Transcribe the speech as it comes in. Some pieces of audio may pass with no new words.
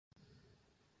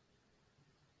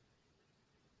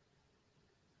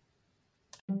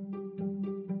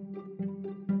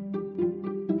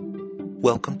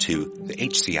Welcome to the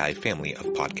HCI family of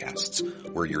podcasts.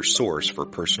 We're your source for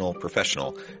personal,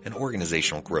 professional, and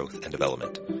organizational growth and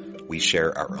development. We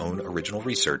share our own original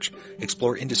research,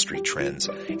 explore industry trends,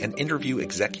 and interview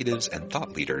executives and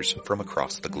thought leaders from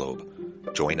across the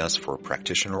globe. Join us for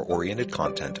practitioner-oriented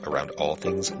content around all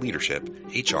things leadership,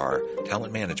 HR,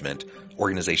 talent management,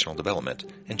 organizational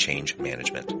development, and change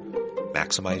management.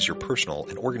 Maximize your personal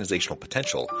and organizational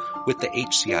potential with the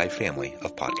HCI family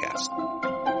of podcasts.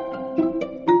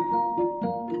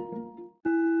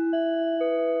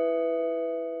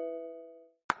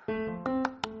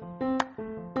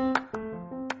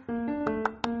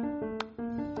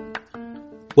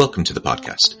 Welcome to the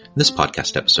podcast. In this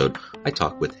podcast episode, I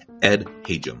talk with Ed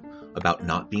Hajim about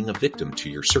not being a victim to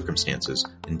your circumstances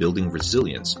and building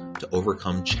resilience to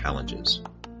overcome challenges.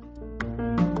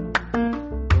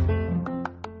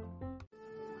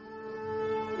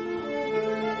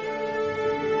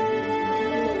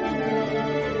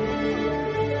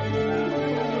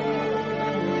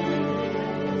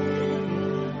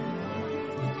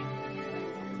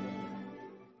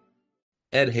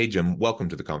 Ed Hajim, welcome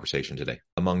to the conversation today,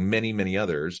 among many, many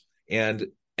others. And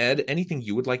Ed, anything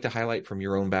you would like to highlight from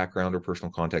your own background or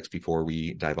personal context before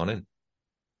we dive on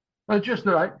in? Just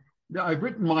that I've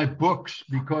written my books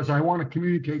because I want to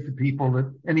communicate to people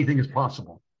that anything is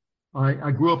possible.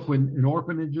 I grew up in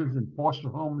orphanages and foster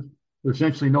homes with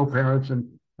essentially no parents, and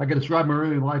I can describe my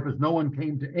early life as no one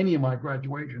came to any of my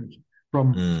graduations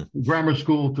from grammar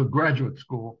school to graduate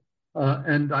school.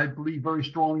 And I believe very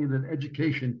strongly that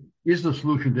education is the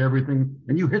solution to everything.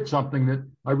 And you hit something that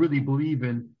I really believe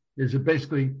in, is that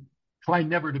basically try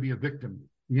never to be a victim.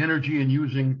 The energy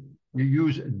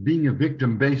being a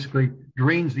victim basically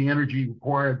drains the energy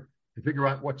required to figure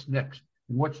out what's next.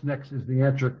 And what's next is the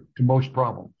answer to most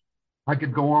problems. I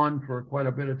could go on for quite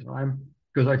a bit of time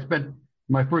because I spent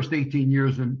my first 18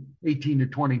 years in 18 to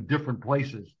 20 different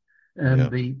places.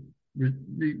 And the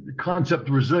concept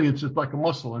of resilience is like a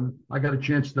muscle, and I got a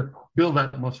chance to build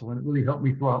that muscle, and it really helped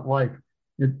me throughout life.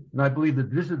 And I believe the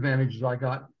disadvantages I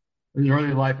got in the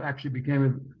early life actually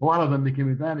a lot of them became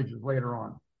advantages later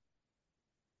on.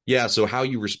 Yeah, so how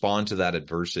you respond to that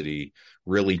adversity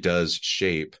really does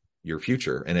shape your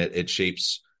future, and it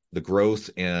shapes the growth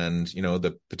and,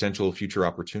 the potential future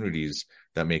opportunities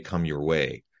that may come your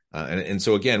way. And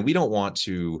so again, we don't want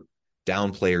to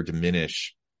downplay or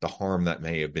diminish the harm that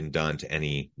may have been done to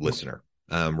any listener,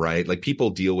 right? Like, people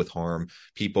deal with harm,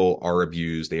 people are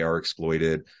abused, they are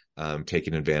exploited,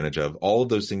 taken advantage of. All of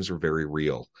those things are very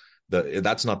real.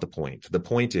 That's not the point. The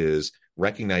point is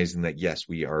recognizing that, yes,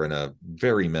 we are in a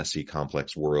very messy,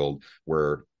 complex world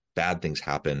where bad things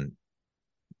happen.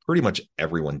 Pretty much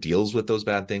everyone deals with those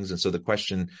bad things. And so the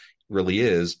question really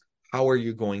is, how are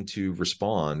you going to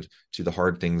respond to the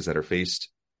hard things that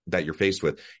you're faced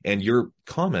with? And your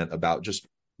comment about just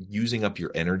using up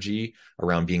your energy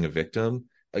around being a victim,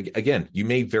 again, you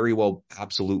may very well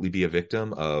absolutely be a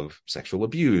victim of sexual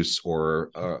abuse or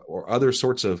other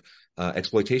sorts of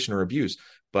exploitation or abuse.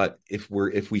 But if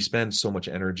we spend so much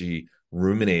energy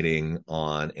ruminating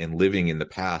on and living in the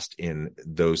past in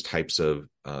those types of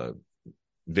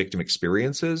victim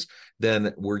experiences,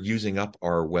 then we're using up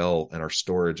our well and our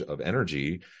storage of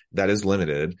energy that is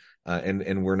limited,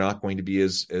 and we're not going to be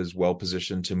as well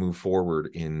positioned to move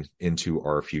forward into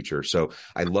our future. So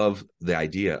I love the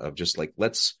idea of just like,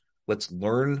 let's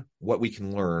learn what we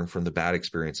can learn from the bad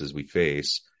experiences we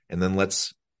face, and then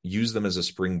let's use them as a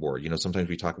springboard. Sometimes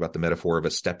we talk about the metaphor of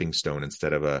a stepping stone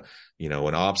instead of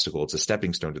an obstacle. It's a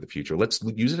stepping stone to the future. Let's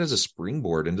use it as a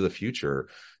springboard into the future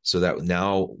so that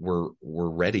now we're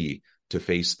ready to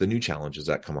face the new challenges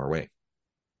that come our way.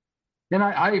 And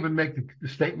I even make the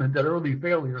statement that early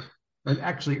failure and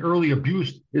actually early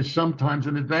abuse is sometimes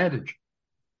an advantage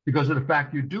because of the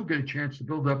fact you do get a chance to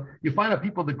build up. You find out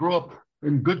people that grow up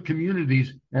in good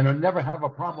communities and never have a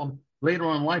problem later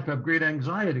on in life have great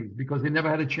anxiety because they never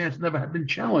had a chance, never have been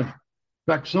challenged.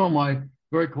 In fact, some of my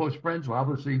very close friends, well,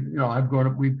 obviously, I've grown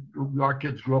up, our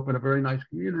kids grew up in a very nice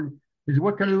community. They said,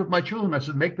 what can I do with my children? I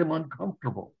said, make them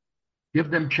uncomfortable. Give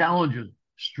them challenges.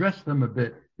 Stress them a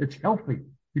bit. It's healthy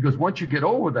because once you get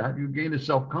over that, you gain a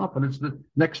self-confidence that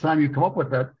next time you come up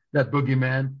with that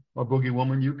boogeyman or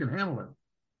boogeywoman, you can handle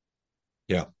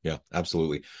it. Yeah,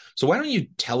 absolutely. So why don't you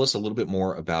tell us a little bit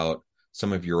more about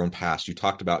some of your own past? You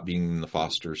talked about being in the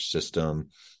foster system.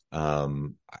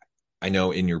 I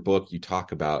know in your book, you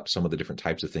talk about some of the different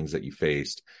types of things that you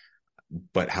faced,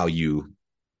 but how you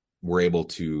were able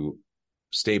to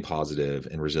stay positive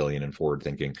and resilient and forward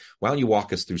thinking. Why don't you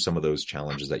walk us through some of those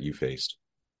challenges that you faced?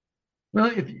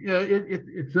 Well,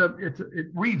 it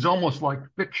reads almost like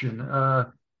fiction.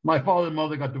 My father and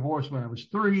mother got divorced when I was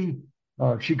 3.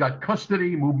 She got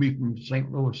custody, moved me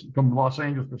from Los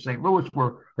Angeles to St. Louis,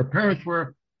 where her parents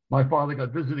were. My father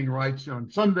got visiting rights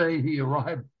on Sunday. He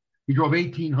arrived. He drove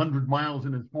 1,800 miles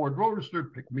in his Ford Roadster,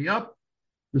 picked me up,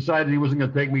 decided he wasn't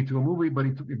going to take me to a movie, but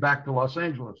he took me back to Los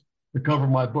Angeles. The cover of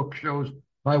my book shows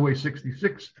Highway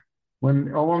 66. When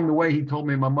along the way, he told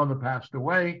me my mother passed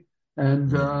away.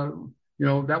 And,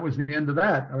 that was the end of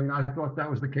that. I mean, I thought that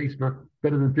was the case for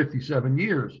better than 57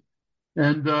 years.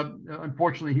 And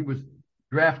unfortunately, he was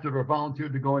drafted or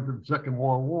volunteered to go into the Second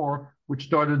World War, which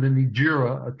started in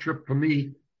Nigeria, a trip for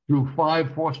me through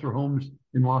 5 foster homes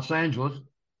in Los Angeles,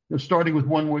 starting with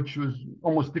one which was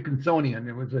almost Dickinsonian.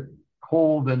 It was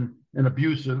cold and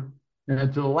abusive.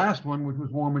 And to the last one, which was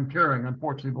warm and caring.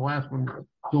 Unfortunately, the last one was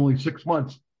only 6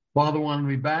 months. Father wanted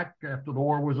me back after the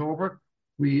war was over.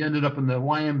 We ended up in the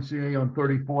YMCA on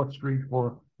 34th Street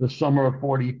for the summer of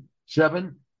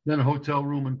 47, then a hotel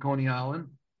room in Coney Island.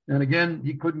 And again,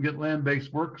 he couldn't get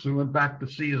land-based work, so he went back to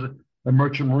sea as a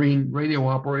merchant marine radio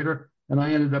operator, and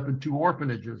I ended up in 2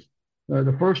 orphanages.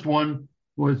 The first one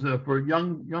was for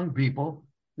young people,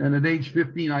 and at age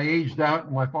 15, I aged out,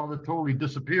 and my father totally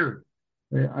disappeared.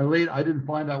 I didn't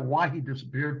find out why he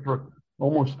disappeared for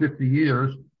almost 50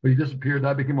 years, but he disappeared.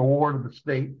 I became a ward of the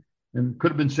state and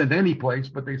could have been sent any place,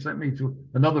 but they sent me to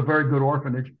another very good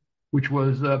orphanage, which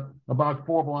was about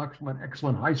 4 blocks from an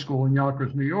excellent high school in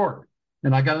Yonkers, New York.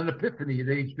 And I got an epiphany at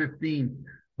age 15.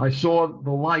 I saw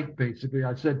the light, basically.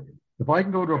 I said, if I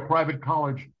can go to a private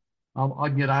college, I'll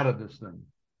get out of this thing.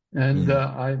 And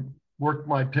I worked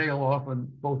my tail off on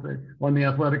both on the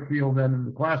athletic field and in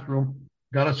the classroom,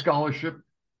 got a scholarship,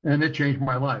 and it changed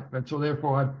my life. And so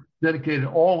therefore, I've dedicated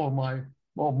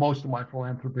most of my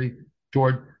philanthropy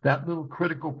toward that little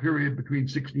critical period between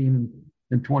 16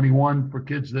 and 21 for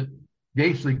kids that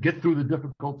basically get through the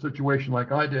difficult situation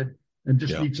like I did and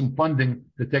just need some funding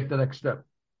to take the next step.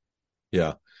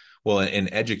 Yeah. Well,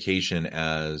 and education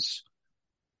as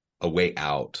a way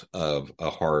out of a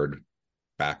hard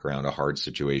background, a hard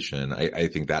situation, I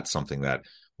think that's something that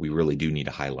we really do need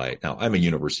to highlight. Now, I'm a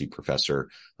university professor.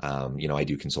 I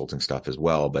do consulting stuff as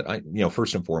well, but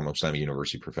first and foremost, I'm a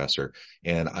university professor,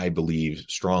 and I believe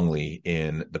strongly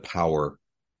in the power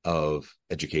of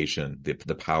education,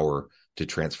 the power to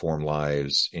transform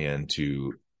lives and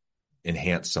to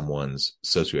enhance someone's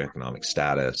socioeconomic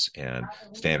status and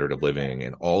standard of living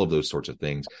and all of those sorts of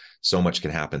things. So much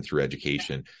can happen through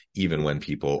education, even when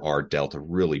people are dealt a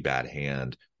really bad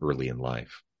hand early in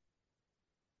life.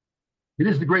 It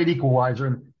is the great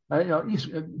equalizer.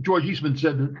 And George Eastman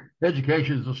said that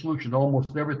education is the solution to almost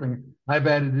everything. I've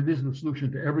added it is the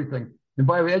solution to everything. And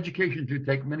by the way, education should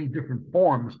take many different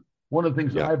forms. One of the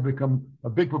things that I've become a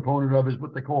big proponent of is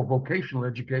what they call vocational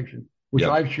education, which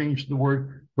I've changed the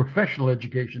word professional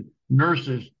education.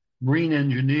 Nurses, marine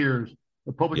engineers,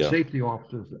 the public safety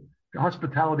officers,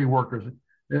 hospitality workers.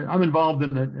 I'm involved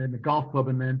in a golf club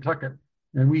in Nantucket,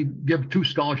 and we give 2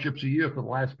 scholarships a year for the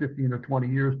last 15 or 20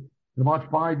 years. And about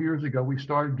 5 years ago, we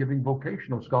started giving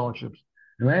vocational scholarships.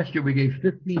 And last year, we gave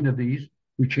 15 of these.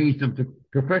 We changed them to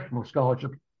professional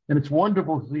scholarships. And it's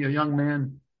wonderful to see a young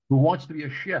man who wants to be a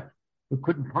chef, but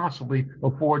couldn't possibly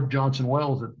afford Johnson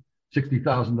Wells at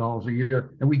 $60,000 a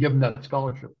year. And we give him that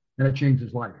scholarship, and it changed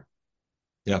his life.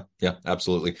 Yeah,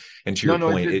 absolutely. And to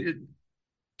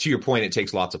your point, it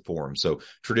takes lots of forms. So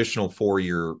traditional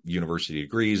 4-year university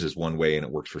degrees is one way, and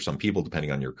it works for some people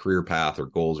depending on your career path or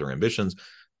goals or ambitions.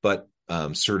 But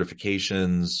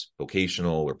certifications,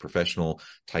 vocational or professional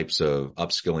types of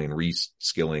upskilling,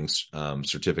 reskilling,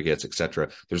 certificates, et cetera.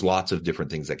 There's lots of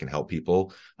different things that can help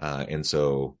people. And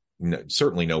so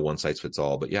certainly no one size fits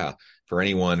all. But for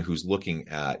anyone who's looking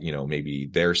at, maybe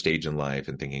their stage in life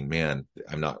and thinking, man,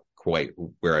 I'm not quite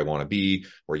where I want to be,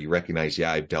 or you recognize,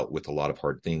 I've dealt with a lot of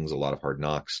hard things, a lot of hard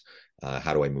knocks.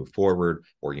 How do I move forward?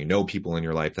 Or people in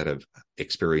your life that have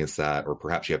experienced that, or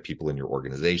perhaps you have people in your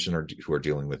organization who are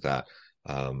dealing with that.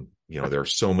 There are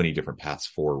so many different paths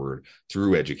forward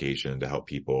through education to help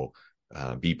people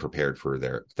be prepared for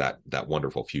that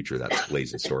wonderful future that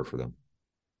lays in store for them.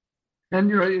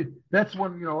 And that's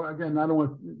one. Again, I don't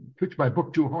want to pitch my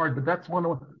book too hard, but that's one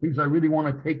of the things I really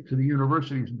want to take to the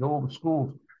universities and to all the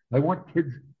schools. I want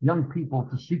kids, young people,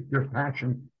 to seek their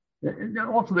passion. And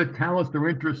also their talents, their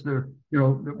interests, their,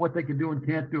 what they can do and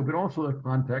can't do, but also their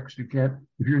context. If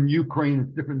you're in Ukraine,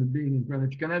 it's different than being in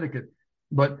Greenwich, Connecticut.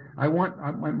 But I want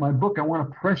my book, I want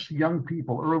to press young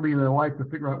people early in their life to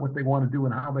figure out what they want to do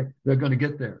and how they're going to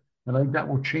get there. And I think that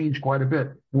will change quite a bit.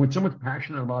 And when someone's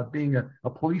passionate about being a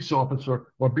police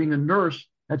officer or being a nurse,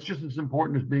 that's just as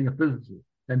important as being a physicist.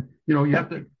 And, you have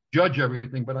to judge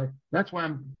everything. But that's why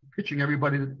I'm pitching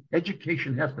everybody that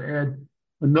education has to add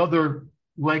another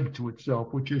leg to itself,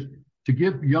 which is to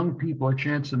give young people a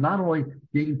chance to not only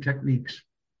gain techniques,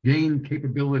 gain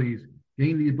capabilities,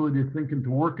 gain the ability to think and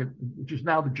to work it, which is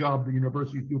now the job the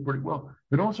universities do pretty well,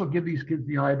 but also give these kids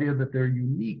the idea that they're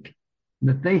unique and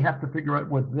that they have to figure out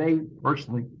what they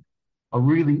personally are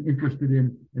really interested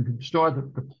in and to start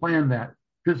to plan that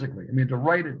physically. I mean, to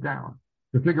write it down,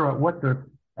 to figure out what their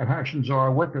passions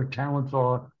are, what their talents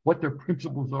are, what their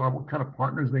principles are, what kind of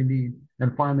partners they need,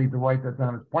 and finally to write that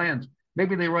down as plans.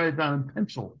 Maybe they write it down in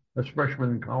pencil as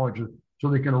freshmen in colleges so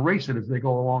they can erase it as they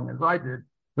go along, as I did.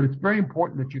 But it's very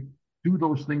important that you do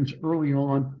those things early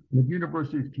on, and the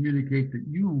universities communicate that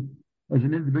you, as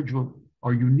an individual,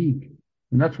 are unique.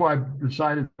 And that's why I've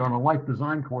decided on a life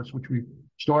design course, which we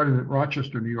started at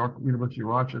Rochester, New York, University of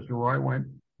Rochester, where I went.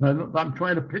 And I'm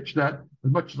trying to pitch that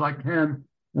as much as I can.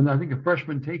 And I think a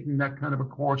freshman taking that kind of a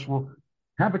course will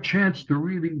have a chance to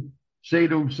really say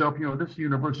to himself, you know, this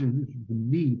university is interested in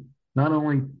me, not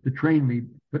only to train me,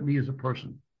 but me as a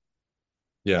person.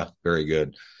 Yeah, very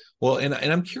good. Well, and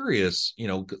I'm curious, you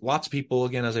know, lots of people,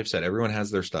 again, as I've said, everyone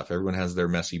has their stuff. Everyone has their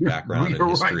messy background and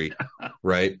history,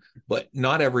 right? But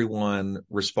not everyone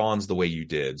responds the way you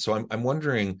did. So I'm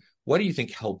wondering, what do you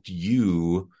think helped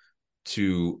you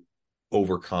to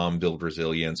overcome, build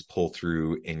resilience, pull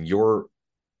through in your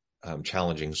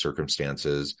challenging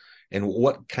circumstances? And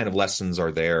what kind of lessons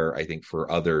are there, I think,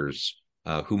 for others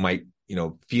who might, you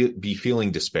know, be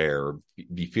feeling despair,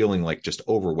 be feeling like just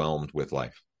overwhelmed with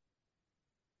life?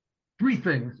 Three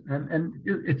things, and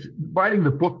it's writing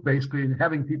the book basically, and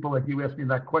having people like you ask me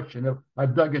that question.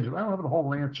 I've dug into it. I don't have the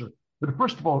whole answer, but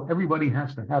first of all, everybody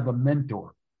has to have a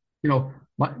mentor. You know,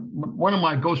 one of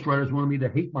my ghostwriters wanted me to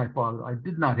hate my father. I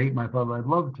did not hate my father. I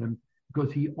loved him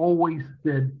because he always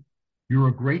said, "You're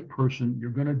a great person.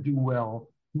 You're going to do well."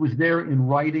 He was there in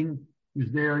writing. He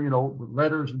was there, you know, with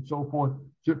letters and so forth.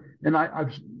 So, and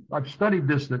I've studied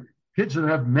this, that kids that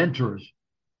have mentors,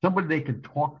 somebody they can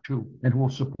talk to and who will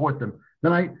support them.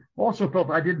 Then I also felt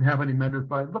I didn't have any mentors,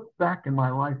 but I looked back in my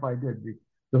life, I did.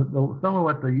 The fellow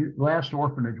at the last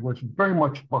orphanage was very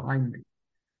much behind me.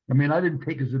 I mean, I didn't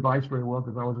take his advice very well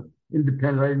because I was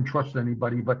independent. I didn't trust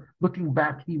anybody. But looking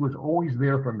back, he was always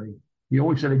there for me. He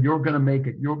always said, "You're going to make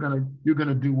it. You're going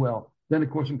to do well." Then, of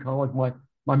course, in college,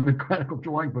 my mechanical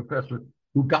drawing professor,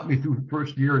 who got me through the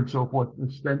first year and so forth,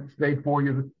 and stayed 4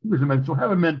 years, he was a mentor. So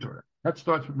have a mentor. That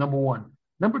starts with number one.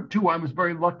 Number two, I was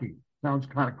very lucky. Sounds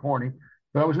kind of corny,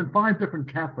 but I was in 5 different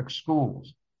Catholic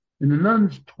schools, and the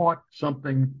nuns taught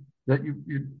something that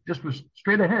you just was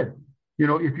straight ahead. You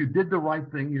know, if you did the right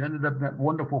thing, you ended up in that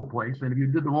wonderful place, and if you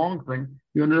did the wrong thing,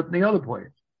 you ended up in the other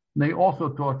place. And they also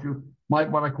taught you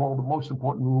what I call the most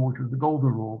important rule, which was the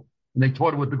golden rule, and they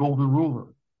taught it with the golden ruler.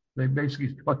 They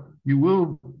basically taught you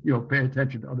will, you know, pay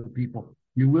attention to other people.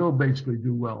 You will basically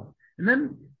do well. And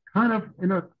then, kind of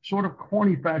in a sort of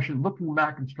corny fashion, looking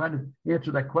back and trying to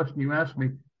answer that question you asked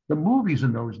me, the movies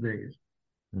in those days,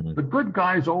 the good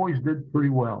guys always did pretty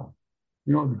well.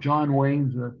 You know, the John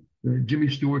Waynes, the Jimmy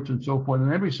Stewarts, and so forth.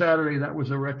 And every Saturday, that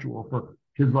was a ritual for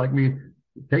kids like me.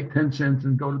 Take 10 cents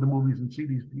and go to the movies and see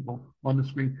these people on the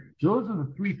screen. So those are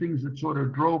the 3 things that sort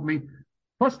of drove me.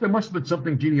 Plus, there must have been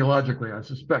something genealogically, I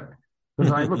suspect.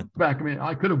 Because I look back, I mean,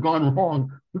 I could have gone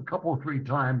wrong a couple or 3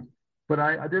 times, but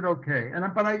I did okay.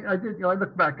 But I did, you know, I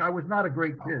look back, I was not a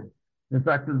great kid. In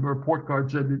fact, the report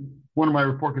card said that one of my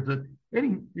report cards said,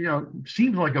 Eddie, you know,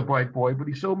 seems like a bright boy, but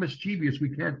he's so mischievous, we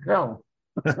can't tell.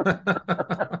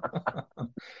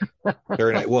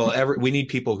 Very nice. Well, we need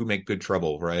people who make good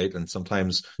trouble, right? And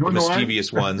sometimes the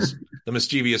mischievous ones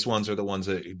are the ones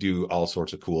that do all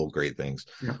sorts of cool, great things.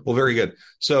 Yeah. Well, very good.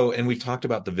 So, and we've talked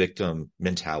about the victim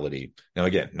mentality. Now,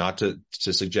 again, not to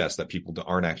suggest that people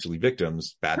aren't actually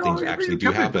victims. Bad things actually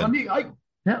do happen. I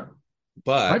mean,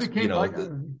 but you know,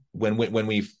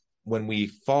 when we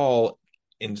fall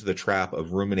into the trap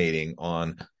of ruminating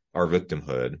on our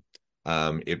victimhood,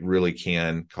 it really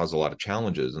can cause a lot of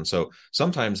challenges. And so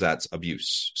sometimes that's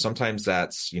abuse. Sometimes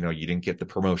that's, you know, you didn't get the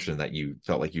promotion that you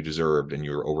felt like you deserved and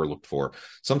you were overlooked for.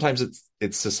 Sometimes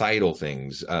it's societal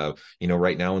things. You know,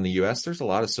 right now in the US, there's a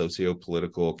lot of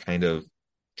socio-political kind of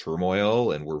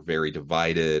turmoil, and we're very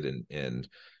divided, and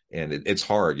it's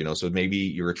hard, you know, so maybe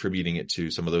you're attributing it to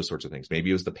some of those sorts of things.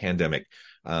 Maybe it was the pandemic.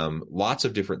 Lots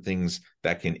of different things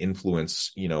that can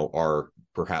influence, you know, our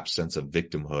perhaps sense of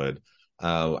victimhood.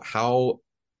 How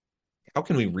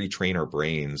can we retrain our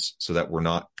brains so that we're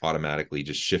not automatically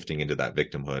just shifting into that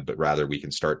victimhood, but rather we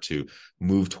can start to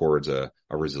move towards a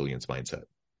resilience mindset?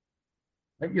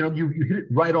 You know, you hit it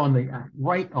right on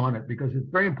it, because it's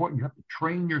very important. You have to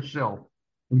train yourself.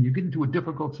 When you get into a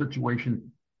difficult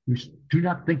situation, you do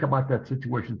not think about that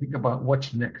situation. Think about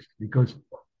what's next, because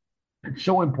It's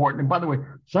so important. And by the way,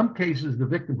 some cases the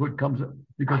victimhood comes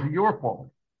because of your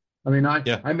fault. I mean,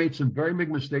 Yeah. I made some very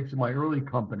big mistakes in my early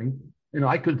company.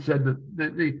 I could have said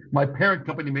that my parent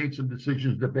company made some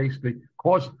decisions that basically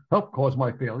helped cause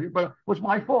my failure, but it was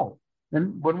my fault.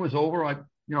 And when it was over, I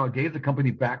gave the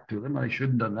company back to them. I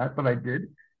shouldn't have done that, but I did.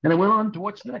 And I went on to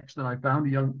what's next. And I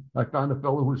found a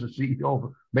fellow who was a CEO of a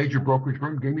major brokerage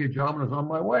firm, gave me a job, and I was on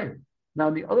my way. Now,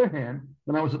 on the other hand,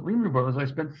 when I was at Lehman Brothers, I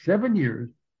spent 7 years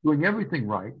doing everything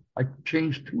right. I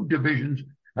changed two divisions.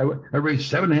 I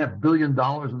raised $7.5 billion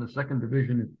in the second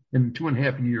division in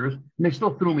 2.5 years, and they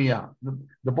still threw me out.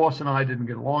 The boss and I didn't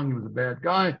get along. He was a bad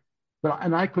guy,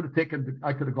 and I could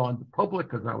have gone to public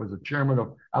because I was the chairman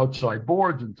of outside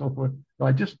boards and so forth. So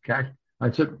I just cashed.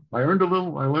 I said I earned a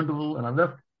little, I learned a little, and I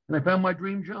left, and I found my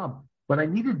dream job. But I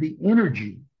needed the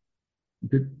energy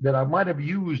that I might have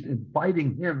used in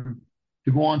fighting him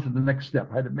to go on to the next step.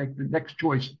 I had to make the next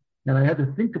choice. And I had to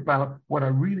think about what I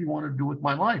really wanted to do with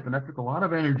my life. And that took a lot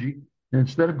of energy. And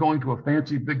instead of going to a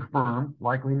fancy big firm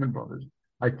like Lehman Brothers,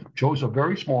 I chose a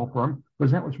very small firm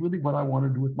because that was really what I wanted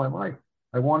to do with my life.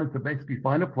 I wanted to basically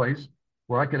find a place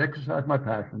where I could exercise my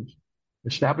passions,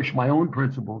 establish my own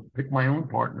principles, pick my own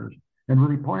partners, and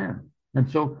really plan. And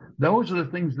so those are the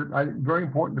things that are very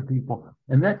important to people.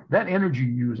 And that energy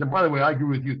you use, and by the way, I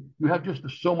agree with you, you have just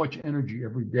so much energy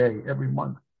every day, every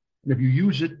month. And if you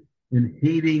use it in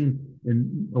hating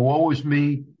and woe is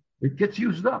me, it gets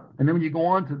used up. And then when you go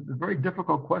on to the very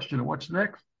difficult question of what's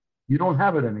next, you don't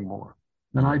have it anymore.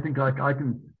 And I think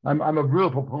I'm a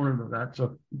real proponent of that.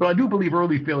 So, but I do believe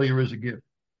early failure is a gift,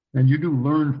 and you do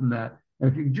learn from that. And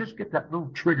if you can just get that little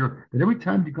trigger that every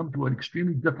time you come to an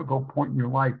extremely difficult point in your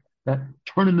life, that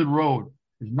turn in the road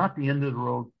is not the end of the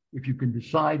road. If you can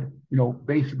decide,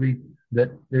 basically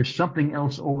that there's something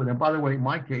else over there. And by the way, in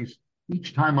my case,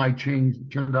 each time I changed,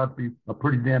 it turned out to be a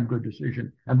pretty damn good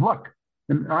decision. And luck.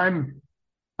 And I'm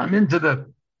into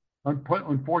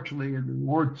unfortunately, the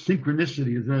word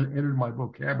synchronicity has entered my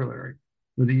vocabulary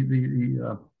with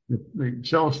the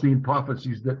Celestine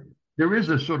prophecies that there is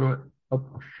a sort of a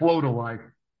flow to life.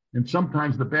 And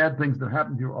sometimes the bad things that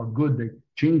happen to you are good. They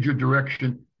change your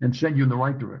direction and send you in the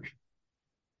right direction.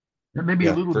 That may be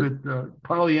a little bit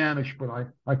Pollyannish, but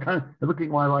I kind of, looking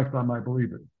at my lifetime, I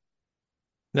believe it.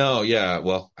 No, yeah.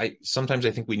 Well, sometimes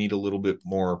I think we need a little bit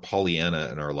more Pollyanna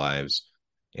in our lives.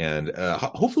 And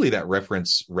hopefully that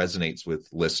reference resonates with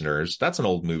listeners. That's an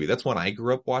old movie. That's one I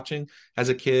grew up watching as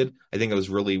a kid. I think it was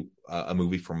really a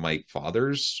movie from my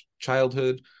father's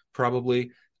childhood,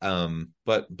 probably.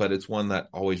 But it's one that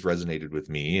always resonated with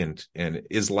me. And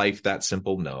is life that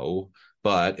simple? No.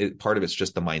 But part of it's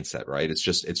just the mindset, right? It's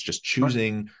just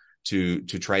choosing to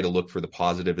try to look for the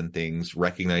positive in things,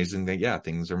 recognizing that, yeah,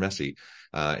 things are messy.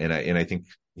 And I think,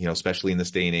 especially in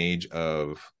this day and age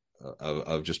of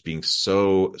just being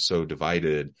so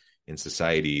divided in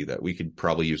society, that we could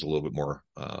probably use a little bit more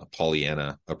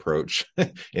Pollyanna approach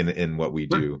in what we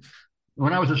do.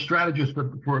 When I was a strategist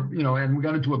for and we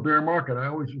got into a bear market, I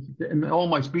always, in all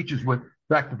my speeches, with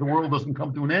the fact that the world doesn't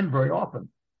come to an end very often.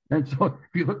 And so if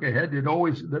you look ahead,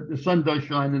 the sun does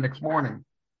shine the next morning.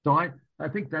 So I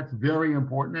think that's very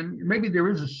important. And maybe there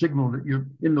is a signal that you're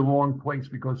in the wrong place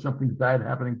because something's bad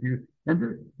happening to you.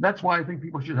 And that's why I think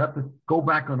people should have to go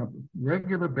back on a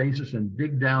regular basis and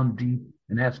dig down deep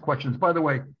and ask questions. By the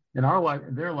way, in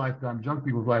their lifetime, young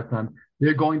people's lifetime,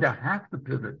 they're going to have to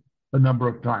pivot a number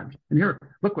of times. And here,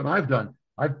 look what I've done.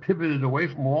 I've pivoted away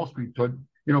from Wall Street to,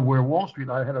 where Wall Street,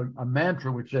 I had a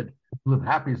mantra which said, live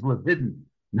happy is live hidden.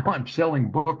 Now I'm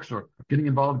selling books or getting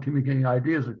involved in communicating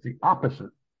ideas. It's the opposite.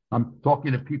 I'm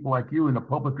talking to people like you in the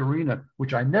public arena,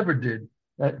 which I never did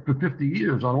for 50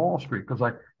 years on Wall Street because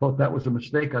I thought that was a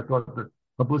mistake. I thought that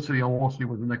publicity on Wall Street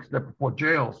was the next step before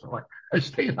jail. So I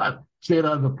stayed out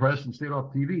of the press and stayed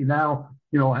off TV. Now,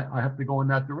 I have to go in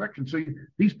that direction. So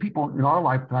these people in our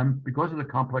lifetime, because of the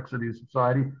complexity of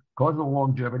society, because of the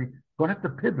longevity, going to have to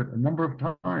pivot a number of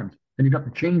times. And you have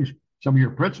to change some of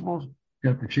your principles. You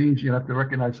have to change. You have to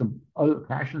recognize some other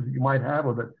passions that you might have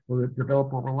or that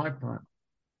develop over a lifetime.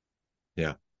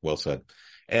 Yeah, well said.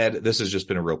 Ed, this has just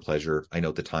been a real pleasure. I know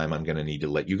at the time I'm going to need to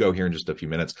let you go here in just a few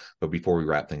minutes, but before we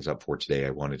wrap things up for today,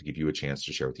 I wanted to give you a chance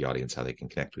to share with the audience how they can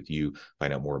connect with you,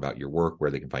 find out more about your work,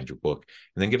 where they can find your book,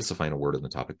 and then give us a final word on the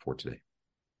topic for today.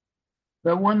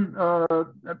 That one, I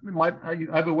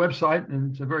have a website,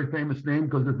 and it's a very famous name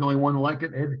because there's only one like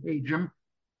it, Ed Hajim,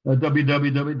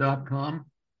 www.com.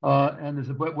 And there's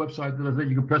a website that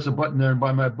you can press a button there and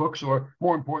buy my books, or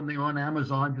more importantly, on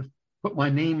Amazon, just put my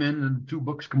name in and 2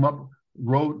 books come up.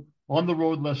 On the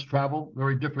Road Less Travel,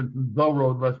 very different than The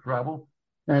Road Less Travel.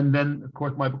 And then, of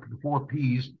course, my book, The 4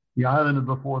 Ps, The Island of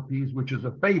the Four Ps, which is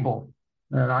a fable.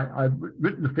 And I've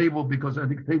written the fable because I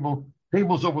think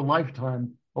fables over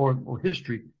lifetime or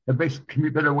history are basically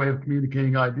a better way of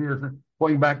communicating ideas. And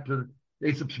going back to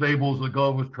Aesop's fables, the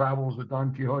Gulliver's Travels, or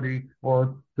Don Quixote,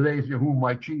 or today's Who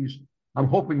Might Cheese. I'm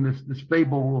hoping this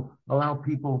fable will allow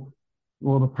people.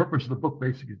 Well, the purpose of the book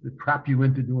basically is to trap you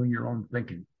into doing your own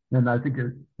thinking, and I think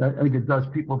it does.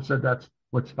 People have said that's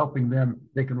what's helping them.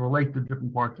 They can relate to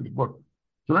different parts of the book.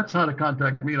 So that's how to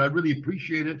contact me, and I really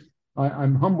appreciate it.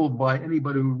 I'm humbled by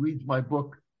anybody who reads my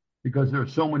book because there are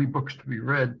so many books to be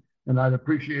read, and I'd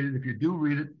appreciate it if you do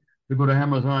read it to go to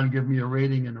Amazon and give me a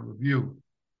rating and a review.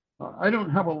 I don't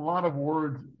have a lot of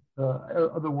words,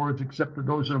 other words except for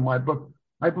those in my book.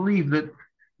 I believe that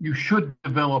you should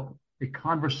develop a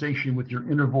conversation with your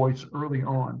inner voice early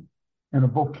on and a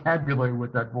vocabulary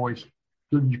with that voice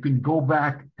so that you can go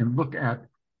back and look at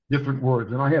different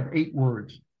words. And I have 8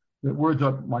 words. The words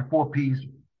are my 4 Ps: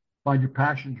 find your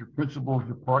passions, your principles,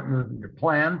 your partners, and your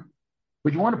plan.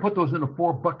 But you want to put those into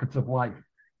 4 buckets of life: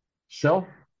 self,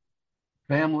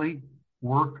 family,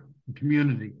 work, and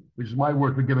community, which is my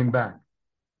word for giving back.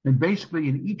 And basically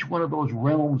in each one of those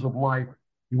realms of life,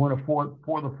 you want to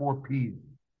pour the 4 Ps.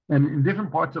 And in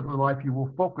different parts of your life, you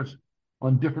will focus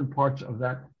on different parts of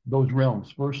those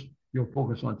realms. First, you'll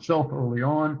focus on self early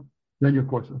on, then of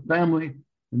course the family,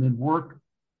 and then work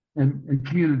and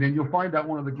community. And you'll find out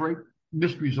one of the great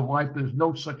mysteries of life, there's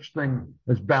no such thing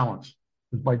as balance.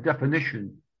 Because by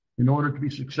definition, in order to be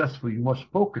successful, you must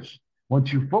focus.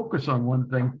 Once you focus on one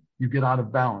thing, you get out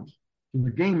of balance. So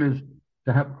the game is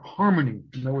to have harmony.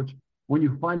 In other words, when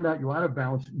you find out you're out of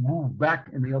balance, move back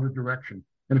in the other direction.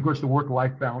 And of course, the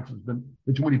work-life balance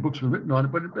there's so many books have been written on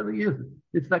it, but it really is.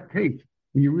 It's that case.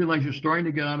 When you realize you're starting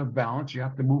to get out of balance, you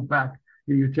have to move back.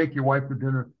 You take your wife to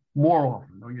dinner more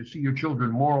often, or you see your children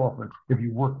more often if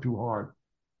you work too hard.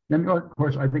 And of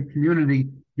course, I think community,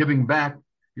 giving back,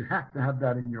 you have to have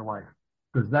that in your life,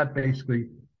 because that basically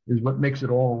is what makes it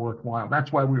all worthwhile.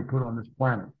 That's why we were put on this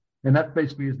planet. And that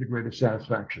basically is the greatest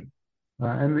satisfaction.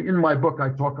 And in my book, I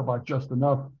talk about just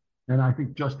enough. And I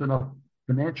think just enough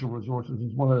financial resources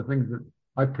is one of the things that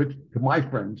I pitch to my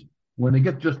friends. When they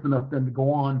get just enough, then to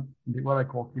go on and do what I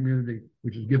call community,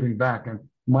 which is giving back. And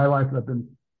in my life, I've been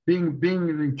being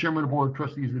the chairman of the board of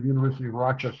trustees of the University of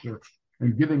Rochester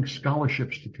and giving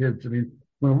scholarships to kids. I mean,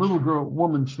 when a little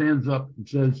woman stands up and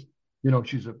says, you're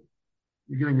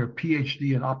getting her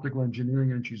PhD in optical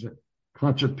engineering, and she's a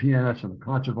concert pianist and a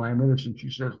concert violinist, and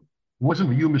she says, "If it wasn't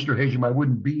for you, Mr. Hajim, I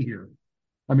wouldn't be here."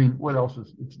 I mean, what else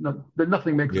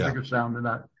nothing makes a bigger sound than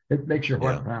that. It makes your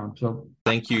heart pound. So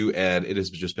thank you, Ed. It has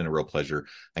just been a real pleasure.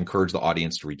 I encourage the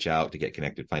audience to reach out, to get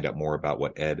connected, find out more about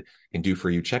what Ed can do for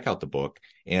you. Check out the book.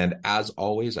 And as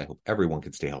always, I hope everyone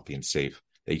can stay healthy and safe,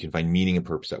 that you can find meaning and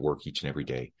purpose at work each and every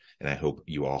day. And I hope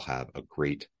you all have a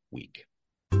great week.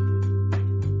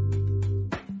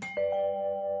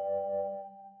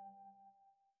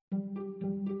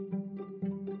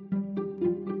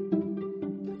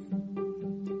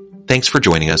 Thanks for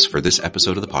joining us for this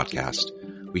episode of the podcast.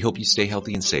 We hope you stay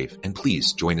healthy and safe, and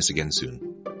please join us again soon.